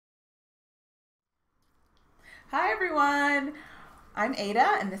Hi everyone, I'm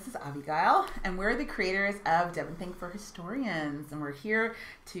Ada and this is Abigail and we're the creators of DEVONthink for Historians and we're here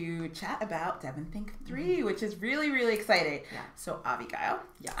to chat about DEVONthink3, which is really exciting. Yeah. So Abigail,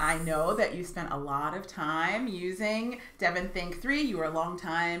 Yes. I know that you spent a lot of time using DEVONthink3. You were a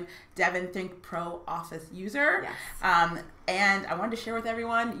long-time DEVONthink Pro Office user. Yes. And I wanted to share with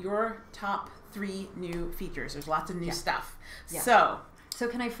everyone your top 3 new features. There's lots of new stuff. Yeah. So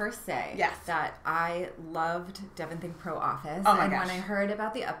can I first say Yes. that I loved DEVONthink Pro Office. Oh my and gosh. when I heard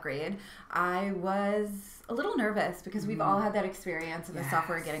about the upgrade, I was a little nervous because we've all had that experience of the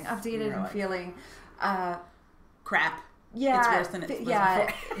software getting updated and feeling crap. yeah, It's worse than it was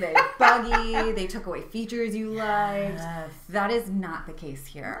before. they're buggy, they took away features you liked. Yes. That is not the case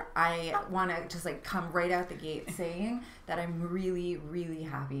here. I want to just come right out the gate saying that I'm really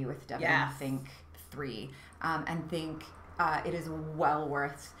happy with DEVONthink 3 and think it is well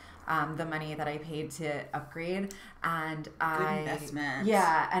worth the money that I paid to upgrade, and Good investment.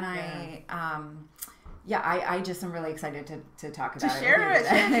 Yeah, and I just am really excited to talk about Share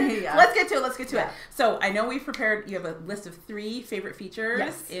it. Yeah. Let's get to it. Yeah. So I know we've prepared. You have a list of 3 favorite features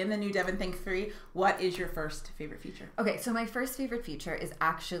Yes. in the new DEVONthink 3. What is your first favorite feature? Okay, so my first favorite feature is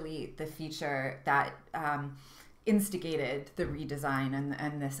actually the feature that instigated the redesign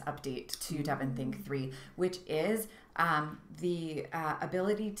and this update to DEVONthink 3, which is the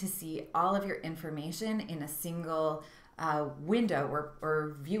ability to see all of your information in a single window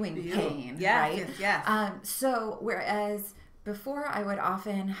or viewing pane, right? Yes. So whereas before I would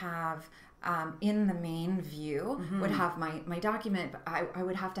often have in the main view would have my document, but I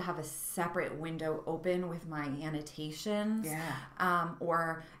would have to have a separate window open with my annotations. Yeah.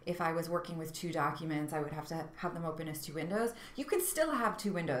 Or if I was working with 2 documents, I would have to have them open as 2 windows. You can still have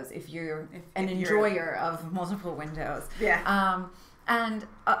 2 windows if you're an enjoyer of multiple windows. Yeah. And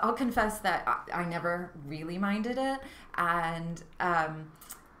I'll confess that I never really minded it and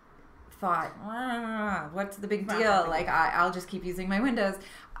thought, what's the big deal? I'll just keep using my windows.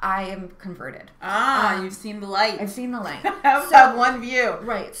 I am converted. You've seen the light. I've seen the light. Have one view.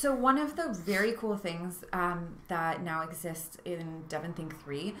 Right. So one of the very cool things that now exists in DEVONthink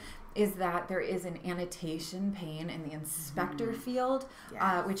 3 is that there is an annotation pane in the inspector field,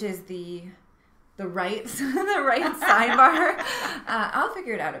 which is the right sidebar. I'll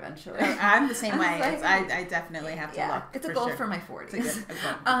figure it out eventually. I'm the same way. I definitely have to look. It's a goal for my 40s. It's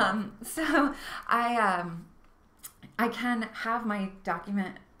a goal. So I can have my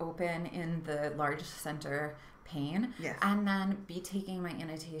document open in the large center pane, and then be taking my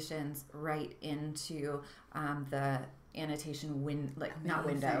annotations right into the annotation not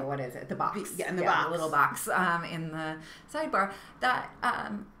window. What is it? The box. In the box. The little box in the sidebar. That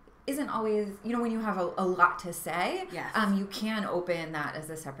isn't always, when you have a lot to say, you can open that as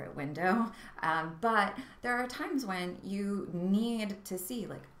a separate window. But there are times when you need to see,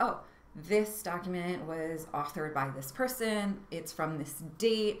 this document was authored by this person, it's from this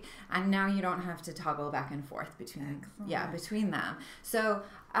date, and now you don't have to toggle back and forth between them. So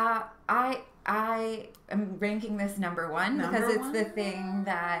I am ranking this number 1 because it's the thing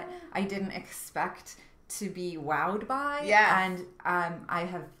that I didn't expect to be wowed by, and I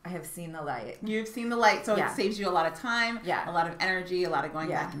have seen the light. You've seen the light, so it saves you a lot of time, a lot of energy, a lot of going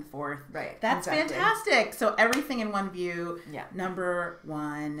back and forth. Right. That's fantastic. So everything in one view. Yeah. Number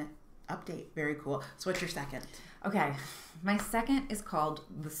 1 update. Very cool. So what's your second? Okay. My second is called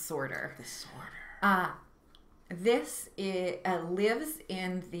the sorter. The sorter. This lives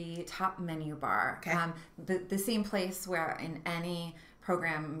in the top menu bar. Okay. The same place where in any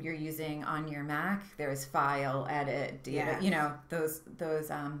program you're using on your Mac, there's file, edit, data, those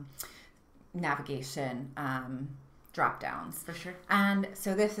navigation drop downs. For sure. And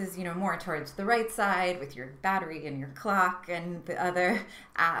so this is, more towards the right side with your battery and your clock and the other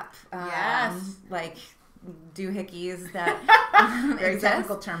app. Like doohickeys that very exist.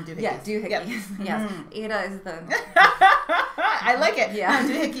 technical term, doohickeys. Yeah, doohickeys. Yes. Ada is the... I like it. Yeah.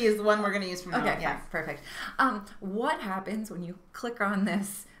 Doohickey is the one we're going to use from now on. Okay, fine. Perfect. What happens when you click on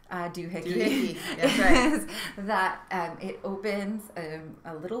this doohickey? Doohickey. That's right. Is that it opens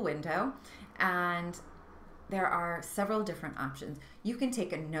a little window, and there are several different options. You can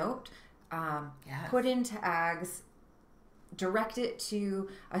take a note, put in tags, direct it to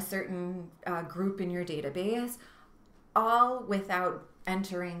a certain group in your database, all without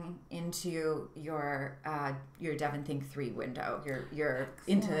entering into your DEVONthink 3 window, your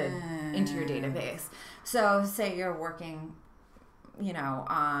into your database. So say you're working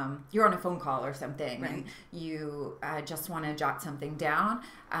you're on a phone call or something, right. and you just want to jot something down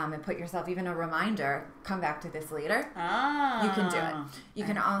and put yourself even a reminder, come back to this later. You can do it. You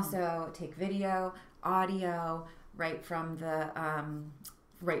can also take video, audio, right from this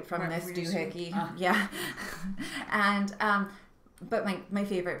doohickey. Yeah. And but my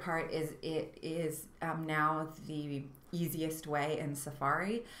favorite part is it is now the easiest way in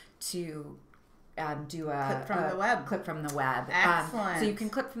Safari to do a clip from the web. Clip from the web. Excellent. So you can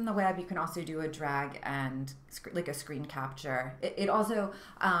clip from the web. You can also do a drag and like a screen capture. It also,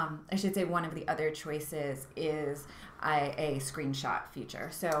 I should say, one of the other choices is a screenshot feature.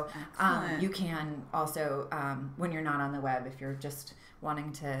 So you can also, when you're not on the web, if you're just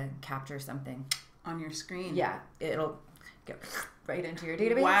wanting to capture something on your screen, it'll get right into your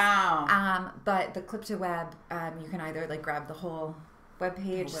database. Wow. But the clip to web, you can either like grab the whole web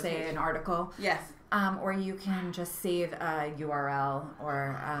page, say an article. Yes. Or you can just save a URL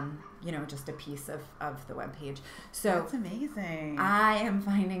or, just a piece of the web page. So that's amazing. I am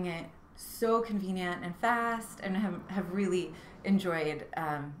finding it so convenient and fast, and have really enjoyed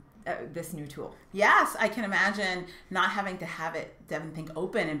this new tool. Yes, I can imagine not having to have it DEVONthink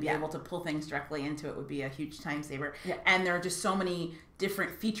open and be able to pull things directly into it would be a huge time saver. Yeah. And there are just so many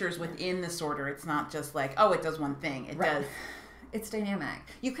different features within the sorter. It's not just like, oh, it does one thing. It does. It's dynamic.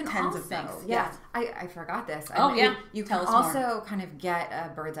 You can tons also, of things. Yeah, I forgot this. You can also kind of get a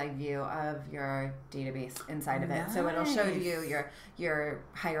bird's eye view of your database inside of it. So it'll show you your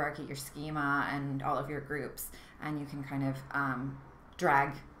hierarchy, your schema, and all of your groups, and you can kind of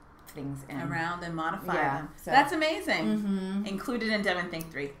drag things in around and modify them. So that's amazing. Mm-hmm. Included in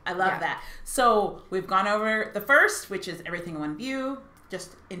DEVONthink3. I love that. So we've gone over the first, which is everything in one view.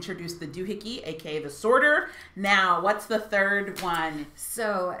 Just introduced the doohickey, aka the sorter. Now, what's the third one?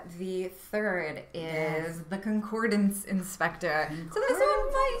 So the third is the Concordance Inspector. So this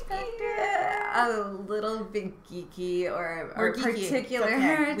one might be a little bit geeky or geeky.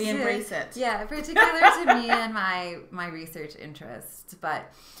 Particular. We embrace it. Yeah, particular to me and my research interests. But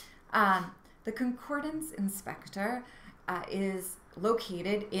the Concordance Inspector is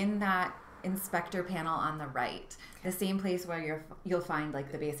located in that inspector panel on the right, the same place where you'll find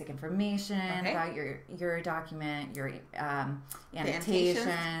like the basic information about your document, your annotations.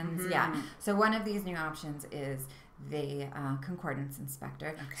 Mm-hmm. Yeah. So one of these new options is the Concordance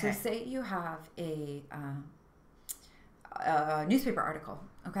Inspector. So say you have a newspaper article,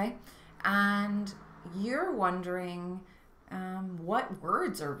 and you're wondering what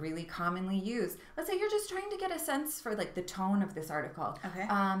words are really commonly used. Let's say you're just trying to get a sense for like the tone of this article.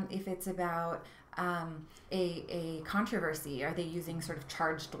 If it's about a controversy, are they using sort of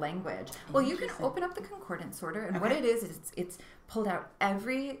charged language? Well, you can open up the Concordance sorter, and what it is it's pulled out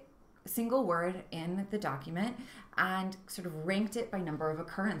every single word in the document and sort of ranked it by number of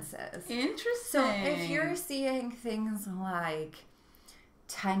occurrences. Interesting. So if you're seeing things like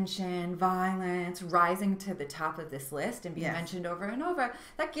tension, violence rising to the top of this list and being mentioned over and over,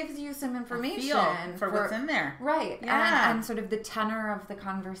 that gives you some information for what's in there. Right. Yeah. And sort of the tenor of the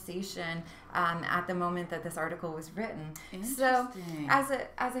conversation at the moment that this article was written. So as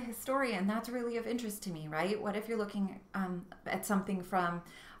a historian, that's really of interest to me, right? What if you're looking at something from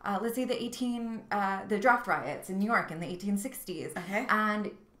let's say the draft riots in New York in the 1860s. And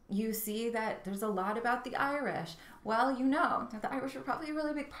you see that there's a lot about the Irish. Well, the Irish were probably a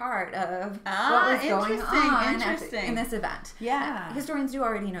really big part of what was going on in this event. Yeah. Historians do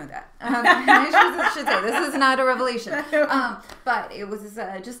already know that. I should say, this is not a revelation. But it was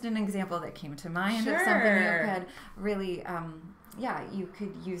just an example that came to mind of something you could really, you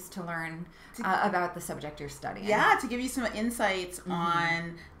could use to learn about the subject you're studying. Yeah, to give you some insights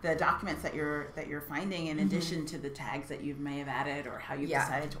on the documents that you're finding, in addition to the tags that you may have added or how you've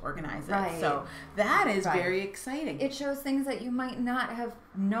decided to organize it. So that is very exciting. It shows things that you might not have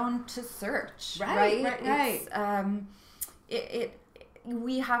known to search. Right.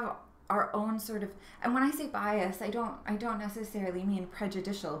 We have our own sort of, and when I say bias, I don't necessarily mean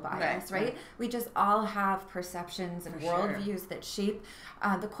prejudicial bias, right? We just all have perceptions and worldviews that shape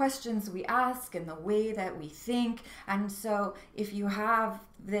the questions we ask and the way that we think. And so if you have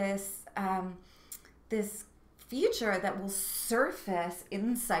this this feature that will surface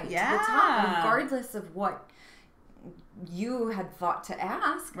insight to the top, regardless of what you had thought to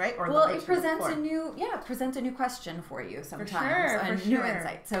ask, right? Or it presents a new question for you sometimes, new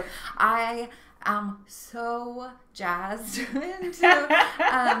insight. So I am so jazzed to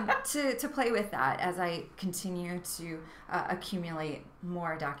play with that as I continue to accumulate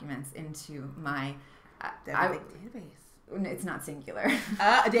more documents into my database. It's not singular.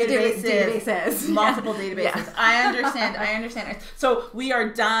 Databases. Multiple databases. Yeah. I understand. So we are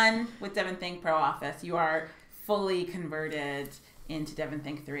done with DEVONthink Pro Office. You are fully converted into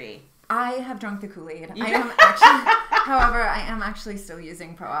DEVONthink3. I have drunk the Kool-Aid. I am actually, however, I am actually still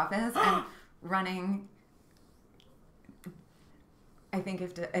using Pro Office and running. I think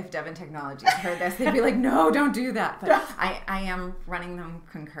if Devon Technologies heard this, they'd be like, no, don't do that. But I am running them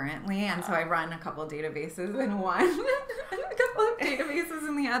concurrently, and so I run a couple databases in one, and a couple of databases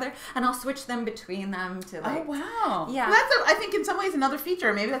in the other, and I'll switch them between them to like. Oh wow! Yeah, well, that's I think in some ways another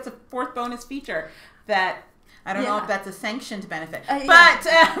feature. Maybe that's a fourth bonus feature that. I don't know if that's a sanctioned benefit,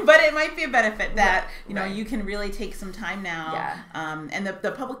 but it might be a benefit that you can really take some time now. Yeah. And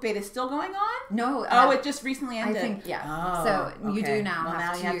the public beta is still going on. No. It just recently ended. I think Oh, so you do now. Well,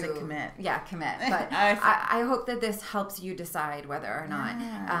 have now you have to commit. Yeah, commit. But I hope that this helps you decide whether or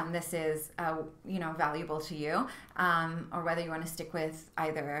not this is valuable to you, or whether you want to stick with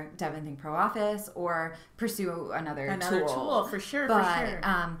either DEVONthink Pro Office or pursue another tool. For sure.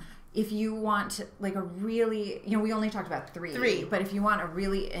 If you want like a really, we only talked about three, but if you want a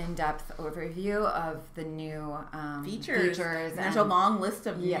really in-depth overview of the new features, and there's a long list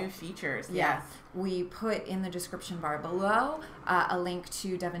of new features. Yes. We put in the description bar below a link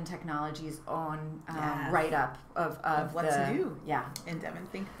to Devon Technologies' own write-up of what to do in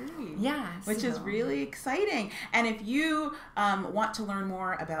DEVONthink3. Which is really exciting. And if you want to learn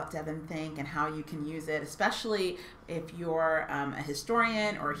more about DEVONthink and how you can use it, especially if you're a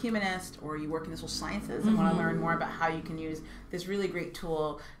historian or a humanist or you work in the social sciences and want to learn more about how you can use this really great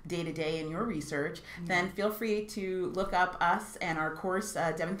tool day to day in your research, then feel free to look up us and our course,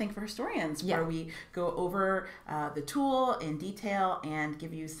 DEVONthink for Historians, where we go over the tool in detail and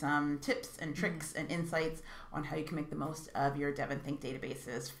give you some tips and tricks and insights on how you can make the most of your DEVONthink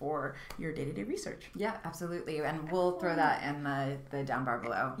databases for your day-to-day research. Yeah, absolutely. And we'll throw that in the down bar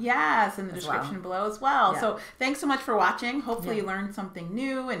below. Yes, in the description below as well. So thanks so much for watching. Hopefully you learned something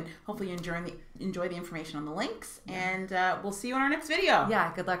new, and hopefully you enjoy the information on the links. And we'll see you in our next video.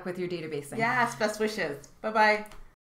 Yeah, good luck with your databasing. Yes, best wishes. Bye-bye.